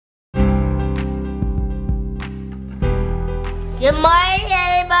Good morning,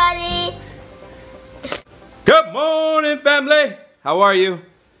 everybody. Good morning, family. How are you?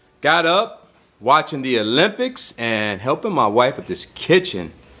 Got up, watching the Olympics, and helping my wife with this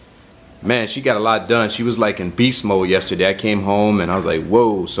kitchen. Man, she got a lot done. She was like in beast mode yesterday. I came home and I was like,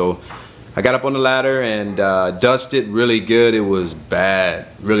 whoa. So I got up on the ladder and dusted really good. It was bad,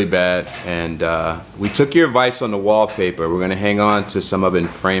 really bad. And we took your advice on the wallpaper. We're gonna hang on to some of it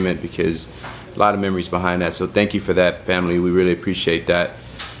and frame it because a lot of memories behind that. So thank you for that, family. We really appreciate that.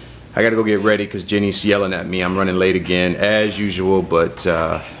 I gotta go get ready because Jenny's yelling at me. I'm running late again, as usual, but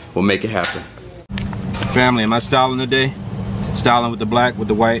we'll make it happen. Family, am I styling today? Styling with the black, with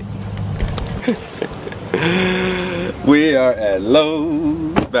the white? We are at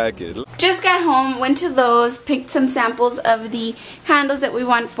Lowe's, back at Lowe's. Just got home, went to Lowe's, picked some samples of the handles that we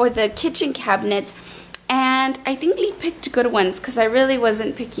want for the kitchen cabinets. And I think Lee picked good ones because I really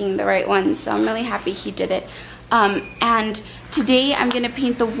wasn't picking the right ones. So I'm really happy he did it. And today I'm going to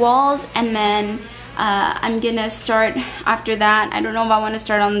paint the walls, and then I'm going to start after that. I don't know if I want to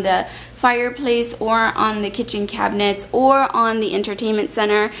start on the fireplace or on the kitchen cabinets or on the entertainment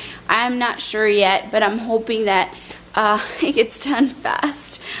center. I'm not sure yet, but I'm hoping that it gets done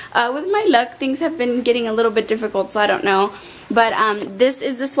fast. With my luck, things have been getting a little bit difficult, so I don't know. But this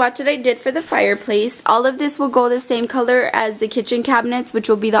is the swatch that I did for the fireplace. All of this will go the same color as the kitchen cabinets, which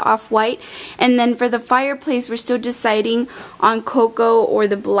will be the off-white. And then for the fireplace, we're still deciding on cocoa or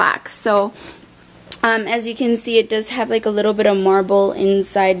the black. So as you can see, it does have like a little bit of marble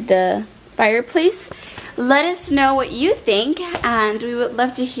inside the fireplace. Let us know what you think, and we would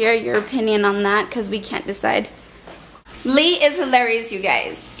love to hear your opinion on that because we can't decide. Lee is hilarious, you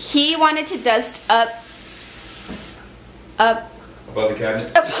guys. He wanted to dust up above the cabinets.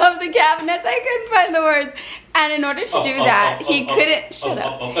 Above the cabinets. I couldn't find the words. And in order to do that, he couldn't. Shut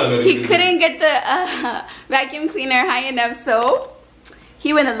up. He couldn't get the vacuum cleaner high enough, so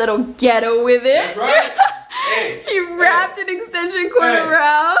he went a little ghetto with it. That's right. Hey, he wrapped an extension cord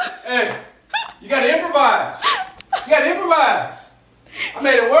around. Hey, you gotta improvise. You gotta improvise. I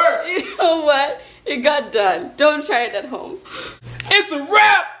made it work. You know what? It got done. Don't try it at home. It's a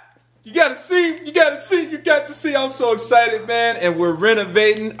wrap. You got to see. I'm so excited, man. And we're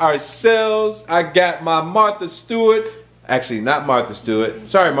renovating ourselves. I got my Martha Stewart. Actually, not Martha Stewart.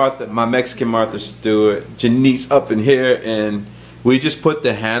 Sorry, Martha. My Mexican Martha Stewart. Jennisse up in here. And we just put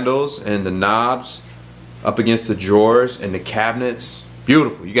the handles and the knobs up against the drawers and the cabinets.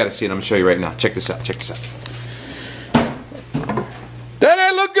 Beautiful. You got to see it. I'm going to show you right now. Check this out. Check this out. Doesn't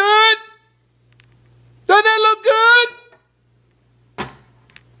that look good? Doesn't that look good?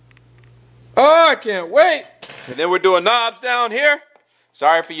 Oh, I can't wait. And then we're doing knobs down here.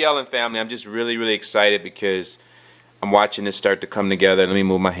 Sorry for yelling, family. I'm just really, really excited because I'm watching this start to come together. Let me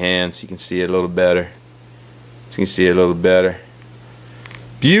move my hands so you can see it a little better. So you can see it a little better.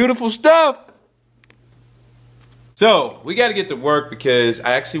 Beautiful stuff. So, we got to get to work because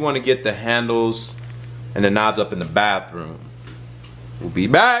I actually want to get the handles and the knobs up in the bathroom. We'll be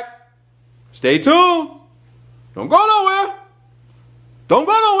back. Stay tuned. Don't go nowhere. Don't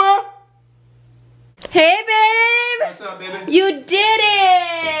go nowhere. Hey, babe! What's up, baby? You did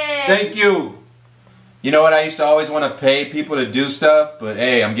it! Thank you. You know what? I used to always want to pay people to do stuff, but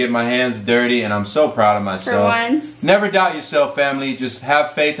hey, I'm getting my hands dirty and I'm so proud of myself. For once. Never doubt yourself, family. Just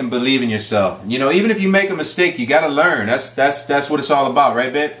have faith and believe in yourself. You know, even if you make a mistake, you gotta learn. That's what it's all about,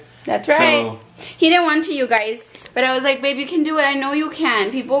 right, babe? That's right. So, he didn't want to, you guys. But I was like, babe, you can do it. I know you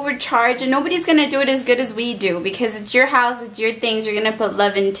can. People overcharge, and nobody's going to do it as good as we do because it's your house, it's your things. You're going to put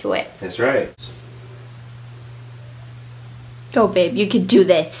love into it. that's right. Go, babe. You could do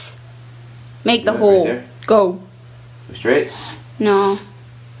this. Make the Right hole. there. Go. Straight? No.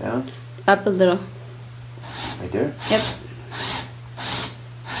 Down? Up a little. Right there? Yep.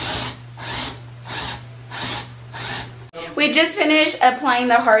 We just finished applying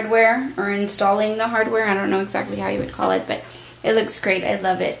the hardware or installing the hardware. I don't know exactly how you would call it, but it looks great. I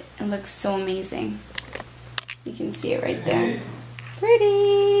love it. It looks so amazing. You can see it right there.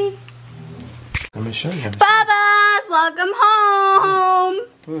 Pretty. Let me show you. Babas, welcome home.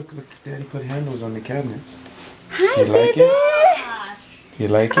 Look, Daddy put handles on the cabinets. Hi, You like baby. it? You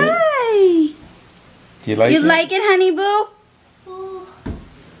like it? Hi. You like it? You like it, honey boo?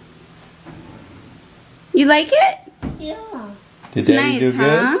 You like it? Yeah. Did It's Daddy nice, do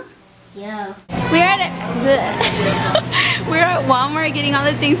good? huh? Yeah. We're at Walmart getting all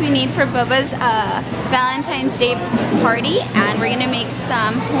the things we need for Bubba's Valentine's Day party, and we're gonna make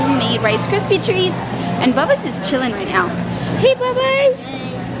some homemade Rice Krispie treats. And Bubba's is chilling right now. Hey, Bubba's!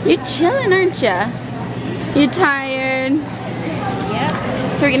 Hey. You're chilling, aren't you? You tired?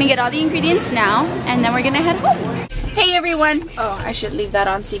 Yep. So we're gonna get all the ingredients now, and then we're gonna head home. Hey everyone! Oh, I should leave that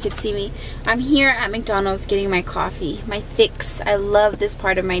on so you could see me. I'm here at McDonald's getting my coffee, my fix. I love this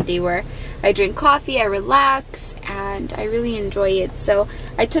part of my day where I drink coffee, I relax, and I really enjoy it. So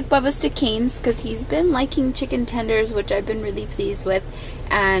I took Bubba's to Cane's because he's been liking chicken tenders, which I've been really pleased with.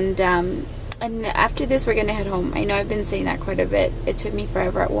 And after this, we're gonna head home. I know I've been saying that quite a bit. It took me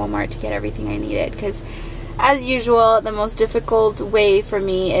forever at Walmart to get everything I needed because, as usual, the most difficult way for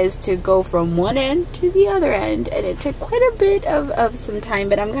me is to go from one end to the other end, and it took quite a bit of some time,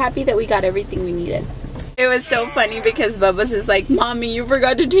 but I'm happy that we got everything we needed. It was so funny because Bubba's is like, Mommy, you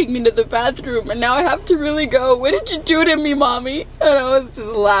forgot to take me to the bathroom and now I have to really go. What did you do to me, Mommy? And I was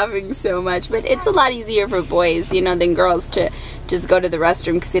just laughing so much. But it's a lot easier for boys, you know, than girls to just go to the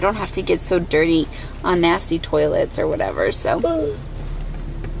restroom because they don't have to get so dirty on nasty toilets or whatever. So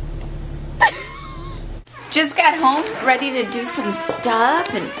just got home, ready to do some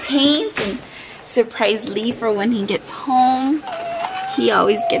stuff and paint and surprise Lee for when he gets home. He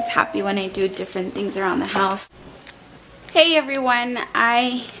always gets happy when I do different things around the house. Hey everyone,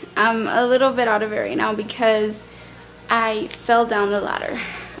 I am a little bit out of it right now because I fell down the ladder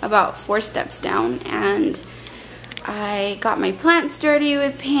about 4 steps down, and I got my plants dirty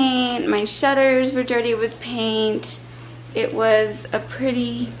with paint, my shutters were dirty with paint. It was a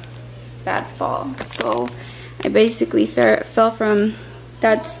pretty bad fall. So I basically fell from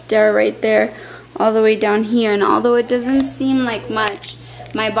that stair right there all the way down here, and although it doesn't seem like much,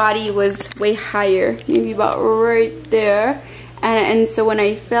 my body was way higher, maybe about right there, and so when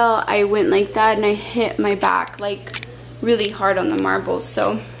I fell, I went like that and I hit my back like really hard on the marbles.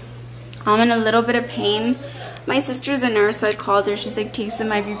 So I'm in a little bit of pain. My sister's a nurse, so I called her. She's like, take some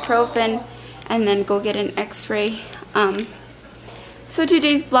ibuprofen and then go get an x-ray. So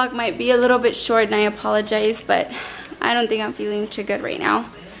today's vlog might be a little bit short and I apologize, but I don't think I'm feeling too good right now.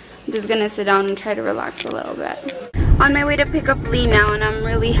 I'm just gonna sit down and try to relax a little bit. On my way to pick up Lee now, and I'm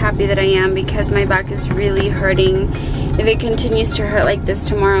really happy that I am because my back is really hurting. If it continues to hurt like this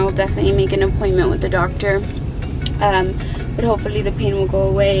tomorrow, I'll definitely make an appointment with the doctor. But hopefully the pain will go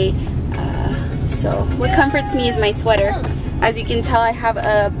away. So what comforts me is my sweater. As you can tell, I have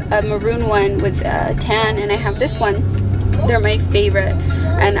a maroon one with tan, and I have this one. They're my favorite,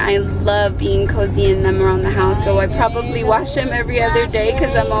 and I love being cozy in them around the house. So I probably wash them every other day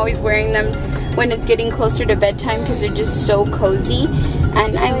because I'm always wearing them when it's getting closer to bedtime because they're just so cozy,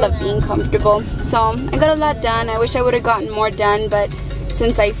 and I love being comfortable. So I got a lot done. I wish I would have gotten more done, but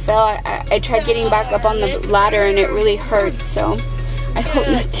since I fell, I tried getting back up on the ladder and it really hurts. So I hope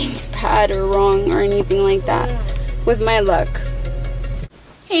nothing's bad or wrong or anything like that with my luck.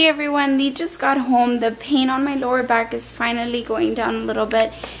 Hey everyone, Lee just got home. The pain on my lower back is finally going down a little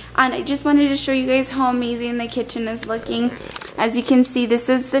bit, and I just wanted to show you guys how amazing the kitchen is looking. As you can see, this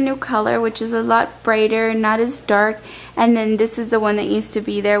is the new color, which is a lot brighter, not as dark, and then this is the one that used to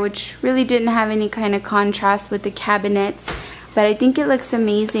be there, which really didn't have any kind of contrast with the cabinets, but I think it looks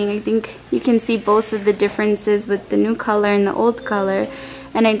amazing. I think you can see both of the differences with the new color and the old color,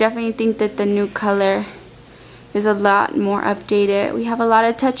 and I definitely think that the new color is a lot more updated. We have a lot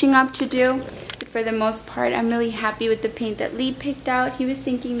of touching up to do, but for the most part, I'm really happy with the paint that Lee picked out. He was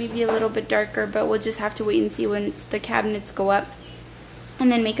thinking maybe a little bit darker, but we'll just have to wait and see when the cabinets go up and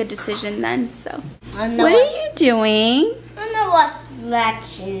then make a decision then. So, what are you doing? I know what's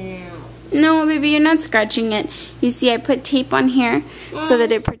scratching now. No, baby, you're not scratching it. You see, I put tape on here so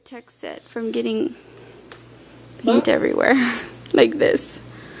that it protects it from getting paint everywhere, like this.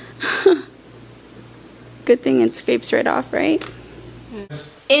 Good thing it scrapes right off, right?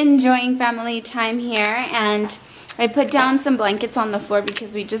 Enjoying family time here, and I put down some blankets on the floor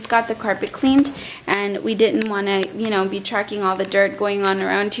because we just got the carpet cleaned and we didn't want to, you know, be tracking all the dirt going on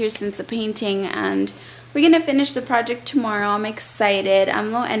around here since the painting, and we're gonna finish the project tomorrow. I'm excited.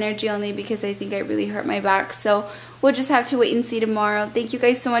 I'm low energy only because I think I really hurt my back, so we'll just have to wait and see tomorrow. Thank you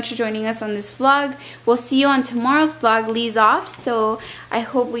guys so much for joining us on this vlog. We'll see you on tomorrow's vlog. Lee's off, so I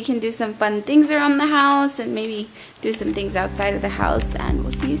hope we can do some fun things around the house and maybe do some things outside of the house, and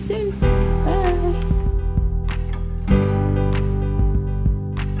we'll see you soon.